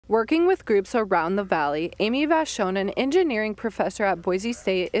Working with groups around the valley, Amy Vachon, an engineering professor at Boise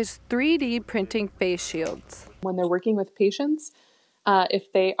State, is 3D printing face shields. When they're working with patients,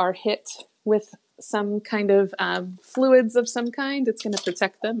 if they are hit with some kind of fluids of some kind, it's going to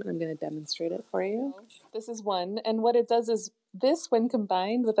protect them, and I'm going to demonstrate it for you. This is one, and what it does is this, when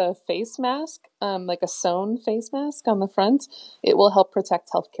combined with a face mask, like a sewn face mask on the front, it will help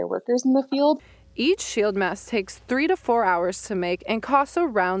protect healthcare workers in the field. Each shield mask takes 3 to 4 hours to make and costs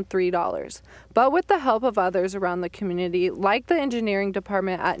around $3. But with the help of others around the community, like the engineering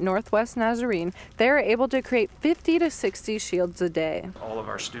department at Northwest Nazarene, they are able to create 50 to 60 shields a day. All of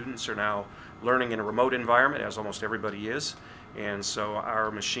our students are now learning in a remote environment, as almost everybody is. And so our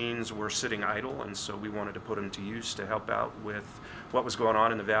machines were sitting idle, and so we wanted to put them to use to help out with what was going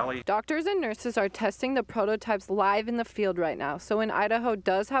on in the valley. Doctors and nurses are testing the prototypes live in the field right now, so when Idaho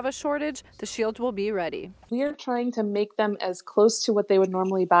does have a shortage, the shields will be ready. We are trying to make them as close to what they would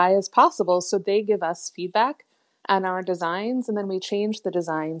normally buy as possible, so they give us feedback on our designs, and then we change the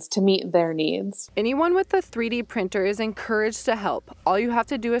designs to meet their needs. Anyone with a 3D printer is encouraged to help. All you have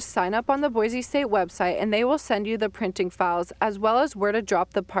to do is sign up on the Boise State website, and they will send you the printing files as well as where to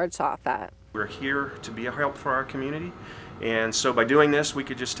drop the parts off at. We're here to be a help for our community, and so by doing this, we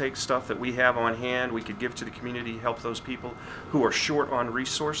could just take stuff that we have on hand, we could give to the community, help those people who are short on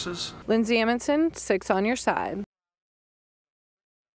resources. Lindsay Amundsen, 6 on your side.